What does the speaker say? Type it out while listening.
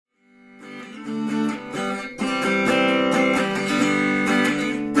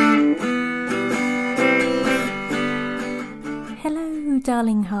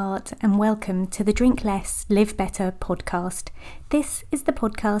darling heart, and welcome to the Drink Less, Live Better podcast. This is the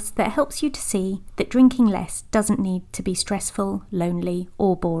podcast that helps you to see that drinking less doesn't need to be stressful, lonely,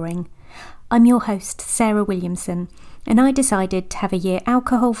 or boring. I'm your host, Sarah Williamson, and I decided to have a year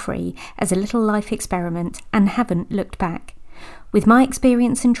alcohol-free as a little life experiment and haven't looked back. With my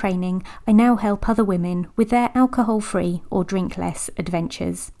experience and training, I now help other women with their alcohol-free or drink less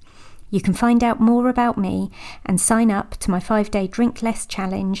adventures. You can find out more about me and sign up to my 5-day Drink Less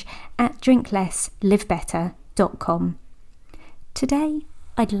challenge at drinklesslivebetter.com. Today,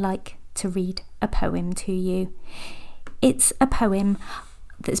 I'd like to read a poem to you. It's a poem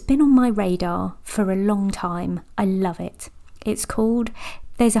that's been on my radar for a long time. I love it. It's called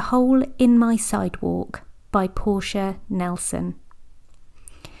There's a Hole in My Sidewalk by Portia Nelson.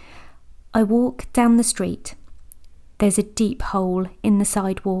 I walk down the street. There's a deep hole in the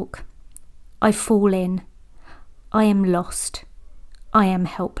sidewalk. I fall in. I am lost. I am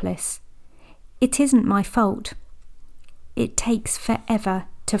helpless. It isn't my fault. It takes forever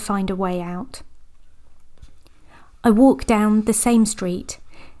to find a way out. I walk down the same street.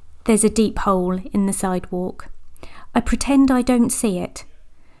 There's a deep hole in the sidewalk. I pretend I don't see it.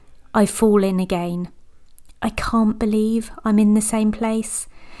 I fall in again. I can't believe I'm in the same place.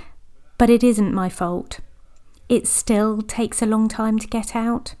 But it isn't my fault. It still takes a long time to get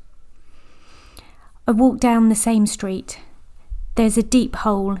out. I walk down the same street. There's a deep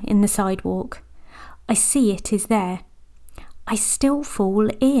hole in the sidewalk. I see it is there. I still fall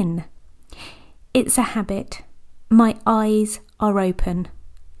in. It's a habit. My eyes are open.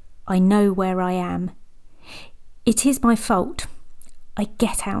 I know where I am. It is my fault. I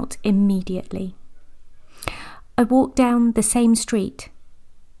get out immediately. I walk down the same street.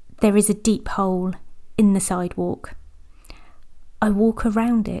 There is a deep hole in the sidewalk. I walk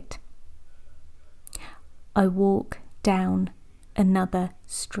around it. I walk down another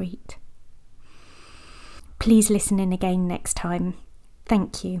street. Please listen in again next time.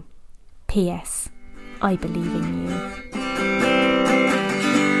 Thank you. P.S. I believe in you.